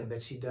tell them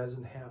that she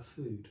doesn't have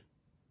food.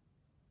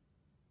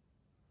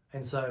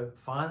 And so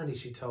finally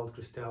she told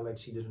Christelle that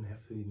she didn't have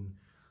food. And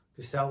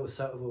Christelle was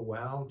so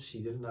overwhelmed, she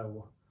didn't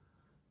know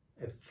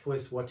at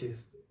first what to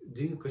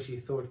do, because she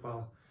thought,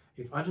 well,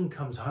 if Arjun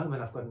comes home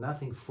and I've got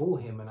nothing for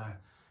him, and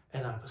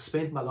I've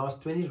spent my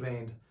last 20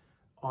 rand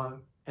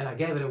on, and I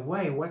gave it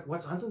away,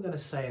 what's Arjun going to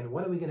say, and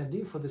what are we going to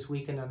do for this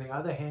weekend? On the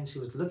other hand, she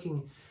was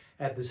looking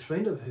at this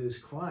friend of hers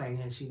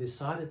crying, and she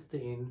decided at the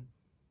end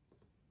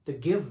to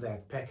give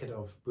that packet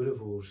of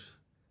boerewors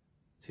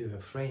to her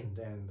friend.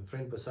 And the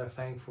friend was so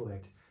thankful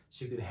that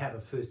she could have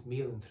a first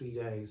meal in 3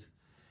 days.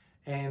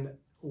 And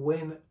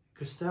when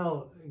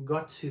Christelle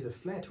got to the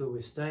flat where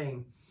we're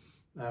staying,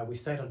 we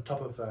stayed on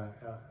top of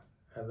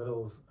a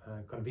little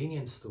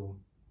convenience store,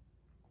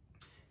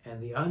 and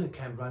the owner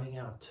came running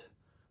out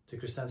to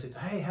Christelle and said,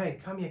 hey,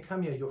 come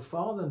here, your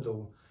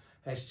father-in-law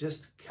has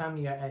just come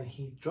here and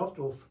he dropped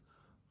off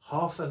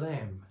half a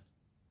lamb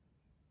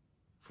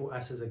for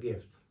us as a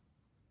gift.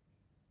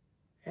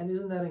 And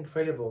isn't that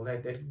incredible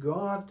that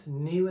God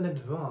knew in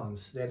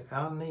advance that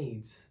our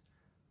needs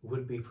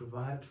would be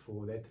provided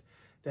for,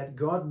 that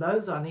God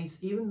knows our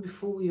needs even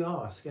before we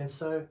ask. And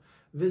so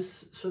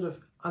this sort of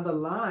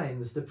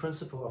underlines the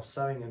principle of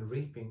sowing and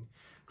reaping.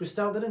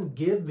 Christelle didn't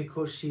give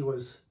because she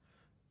was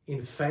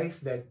in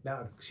faith that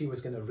now she was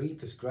going to reap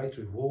this great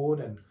reward,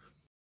 and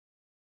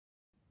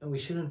we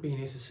shouldn't be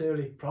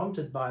necessarily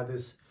prompted by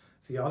this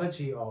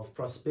theology of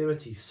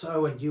prosperity,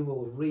 sow and you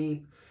will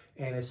reap,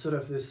 and it's sort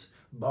of this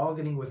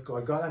bargaining with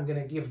God. God, I'm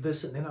going to give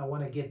this and then I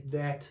want to get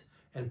that,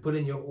 and put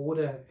in your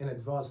order in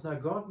advance. No,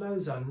 God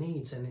knows our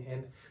needs, and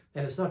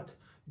it's not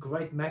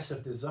great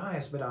massive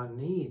desires, but our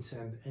needs,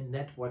 and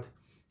that what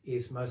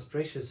is most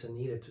precious and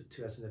needed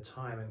to us in the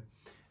time.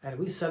 And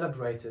we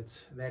celebrated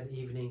that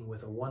evening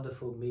with a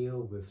wonderful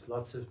meal with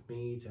lots of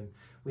meat, and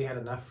we had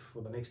enough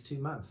for the next 2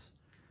 months.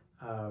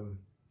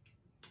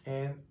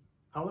 And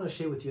I want to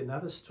share with you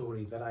another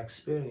story that I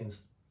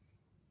experienced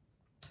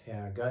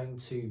going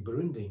to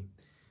Burundi.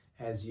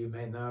 As you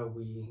may know,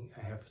 we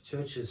have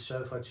churches,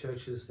 shofar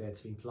churches,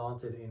 that's been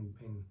planted in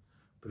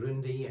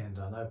Burundi, and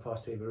I know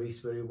Pastor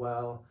Evariste very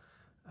well.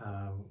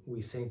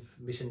 We sent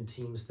mission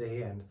teams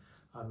there, and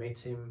I met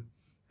him.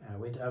 I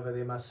went over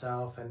there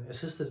myself and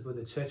assisted with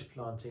the church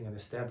planting and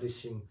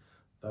establishing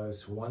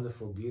those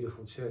wonderful,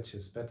 beautiful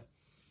churches. But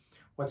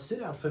what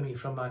stood out for me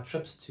from my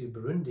trips to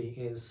Burundi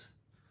is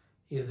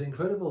the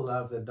incredible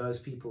love that those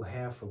people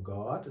have for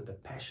God, the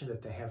passion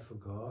that they have for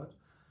God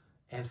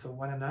and for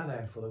one another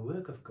and for the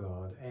work of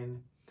God.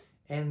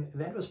 And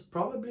that was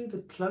probably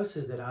the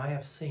closest that I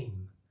have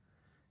seen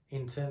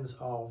in terms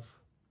of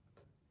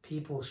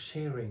people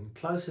sharing,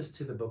 closest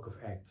to the book of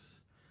Acts,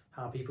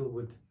 how people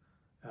would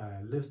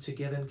live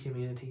together in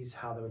communities,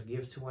 how they would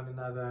give to one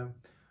another.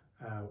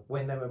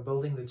 When they were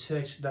building the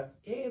church, that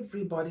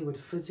everybody would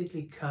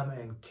physically come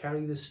and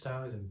carry the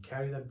stones and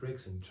carry the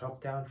bricks and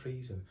chop down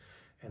trees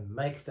and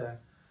make the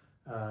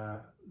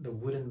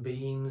wooden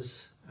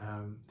beams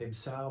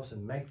themselves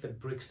and make the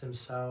bricks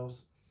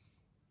themselves.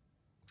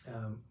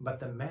 But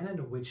the manner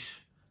in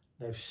which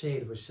they've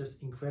shared was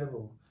just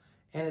incredible.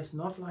 And it's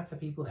not like the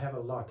people have a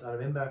lot. I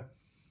remember,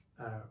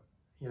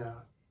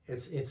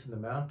 it's in the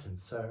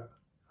mountains, so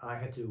I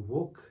had to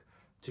walk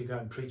to go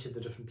and preach at the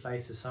different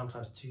places,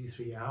 sometimes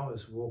 2-3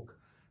 hours walk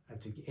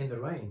in the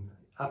rain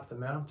up the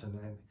mountain.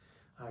 And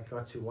I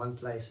got to one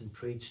place and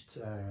preached.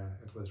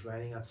 It was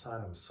raining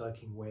outside, I was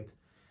soaking wet.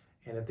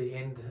 And at the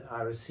end,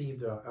 I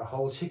received a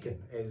whole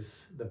chicken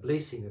as the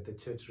blessing that the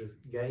church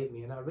gave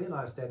me. And I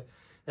realized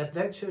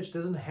that church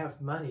doesn't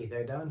have money,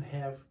 they don't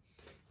have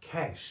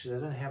cash, they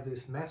don't have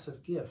this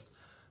massive gift,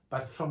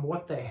 but from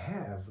what they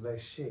have, they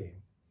share.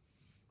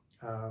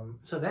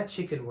 So that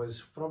chicken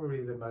was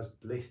probably the most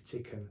blessed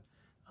chicken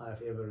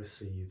I've ever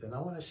received. And I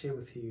want to share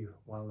with you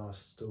one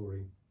last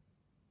story.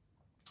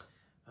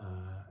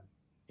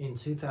 In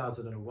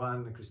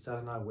 2001, Christelle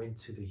and I went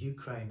to the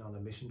Ukraine on a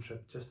mission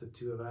trip, just the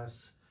two of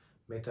us,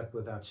 met up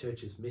with our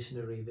church's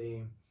missionary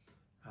there,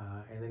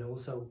 and then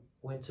also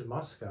went to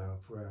Moscow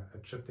for a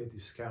trip there to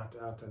scout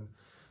out. And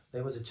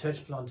there was a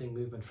church planting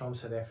movement from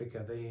South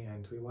Africa there,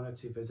 and we wanted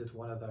to visit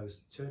one of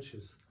those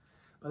churches.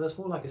 But it was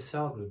more like a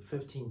cell group,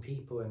 15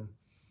 people, and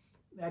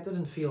that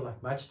didn't feel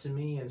like much to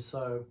me. And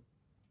so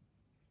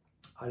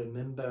I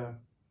remember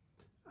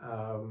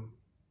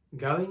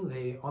going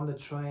there on the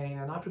train,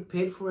 and I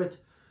prepared for it,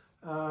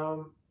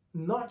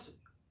 not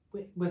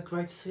with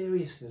great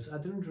seriousness. I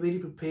didn't really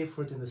prepare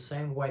for it in the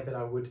same way that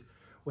I would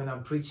when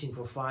I'm preaching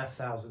for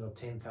 5,000 or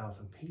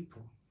 10,000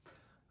 people.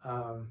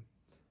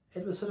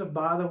 It was sort of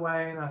by the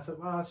way, and I thought,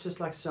 well, it's just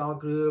like cell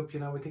group,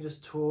 we can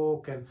just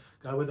talk and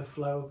go with the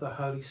flow of the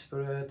Holy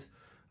Spirit.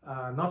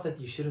 Not that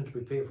you shouldn't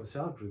prepare for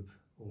cell group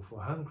or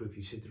for home group,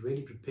 you should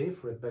really prepare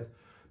for it,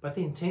 but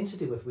the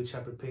intensity with which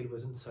I prepared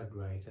wasn't so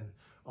great. And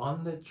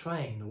on the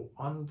train or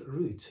on the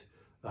route,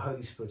 the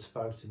Holy Spirit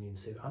spoke to me and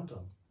said,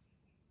 Anton,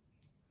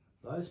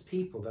 those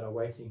people that are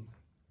waiting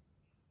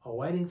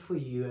for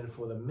you and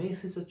for the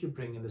message that you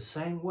bring in the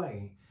same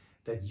way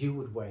that you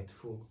would wait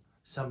for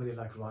somebody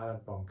like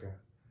Reinhard Bonke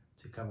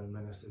to come and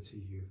minister to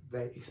you.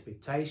 Their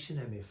expectation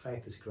and their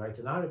faith is great.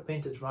 And I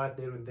repented right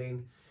there and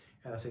then,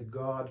 and I said,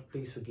 God,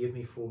 please forgive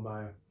me for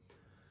my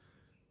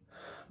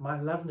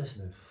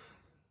lovelessness,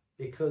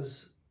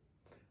 because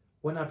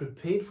when I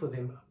prepared for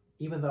them,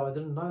 even though I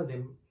didn't know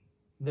them,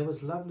 there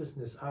was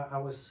lovelessness. I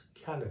was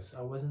callous.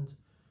 I wasn't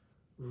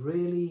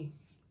really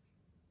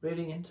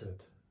into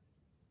it.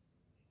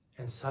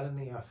 And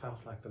suddenly I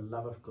felt like the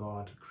love of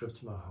God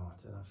gripped my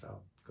heart, and I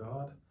felt,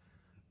 God,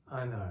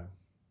 I know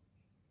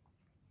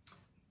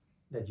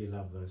that you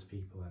love those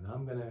people, and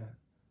I'm going to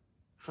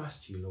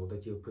trust you, Lord,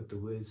 that you'll put the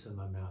words in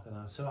my mouth.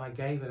 And so I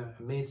gave it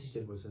a message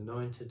that was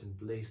anointed and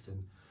blessed,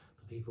 and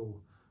the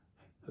people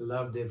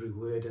loved every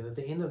word. And at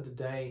the end of the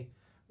day,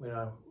 when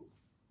I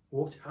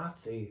walked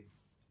out there,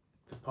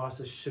 the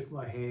pastor shook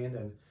my hand,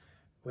 and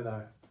when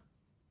I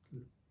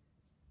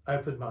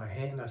opened my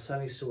hand, I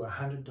suddenly saw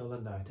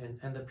 $100 note,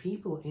 and the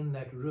people in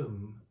that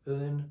room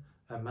earn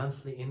a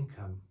monthly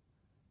income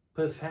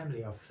per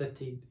family of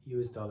 $30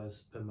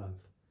 per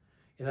month.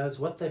 In other words,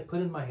 what they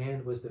put in my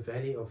hand was the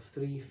value of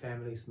 3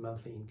 families'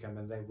 monthly income,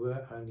 and they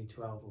were only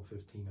 12 or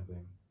 15 of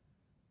them.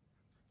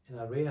 And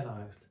I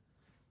realized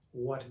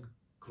what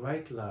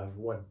great love,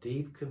 what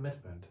deep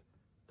commitment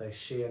they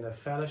share, and the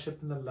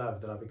fellowship and the love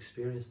that I've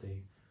experienced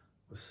there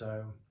was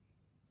so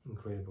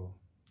incredible.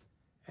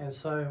 And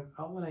so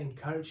I want to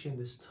encourage you in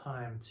this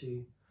time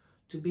to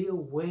be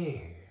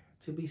aware,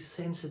 to be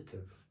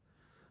sensitive,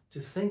 to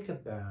think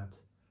about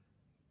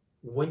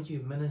when you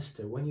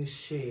minister, when you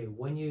share,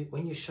 when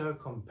you show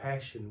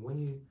compassion, when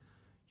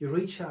you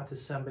reach out to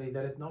somebody,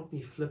 that it not be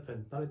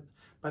flippant,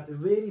 but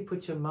really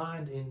put your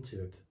mind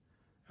into it.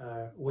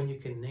 When you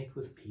connect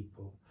with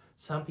people,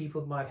 some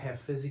people might have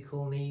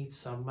physical needs,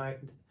 some might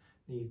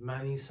need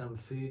money, some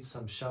food,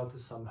 some shelter,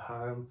 some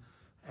home,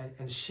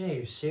 and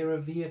share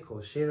a vehicle,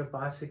 share a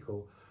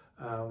bicycle.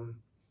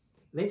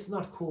 Let's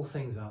not call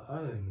things our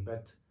own,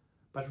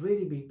 but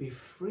really be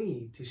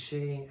free to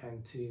share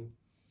and to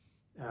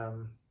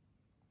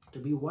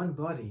be one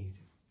body,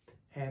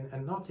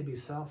 and not to be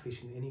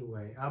selfish in any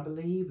way. I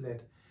believe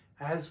that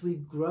as we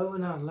grow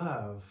in our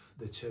love,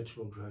 the church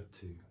will grow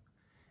too.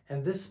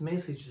 And this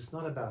message is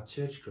not about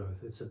church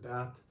growth, it's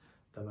about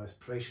the most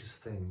precious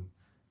thing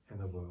in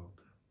the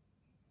world.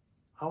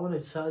 I want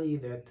to tell you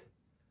that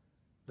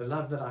the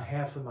love that I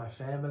have for my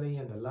family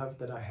and the love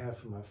that I have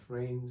for my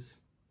friends,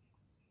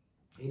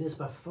 it is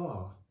by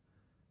far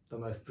the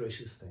most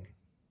precious thing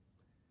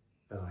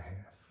that I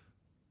have.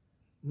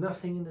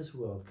 Nothing in this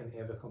world can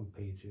ever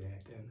compare to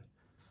that. And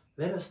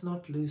let us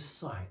not lose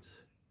sight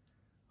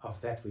of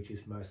that which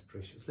is most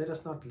precious. Let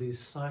us not lose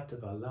sight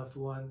of our loved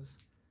ones.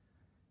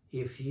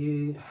 If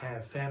you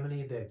have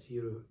family that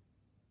you're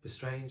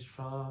estranged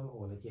from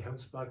or that you haven't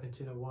spoken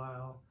to in a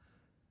while,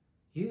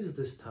 use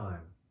this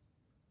time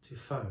to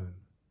phone.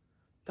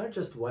 Don't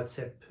just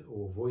WhatsApp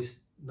or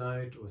voice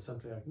note or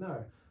something like that.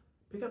 No,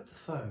 pick up the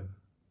phone,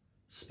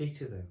 speak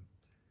to them,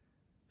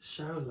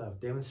 show love,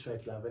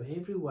 demonstrate love in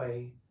every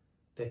way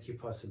that you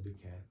possibly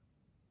can.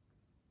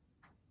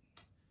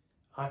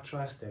 I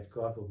trust that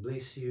God will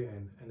bless you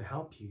and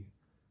help you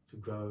to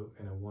grow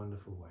in a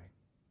wonderful way.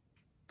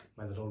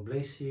 May the Lord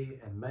bless you,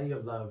 and may your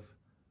love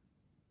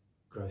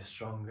grow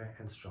stronger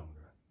and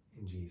stronger.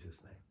 In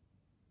Jesus'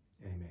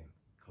 name, amen.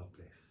 God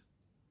bless.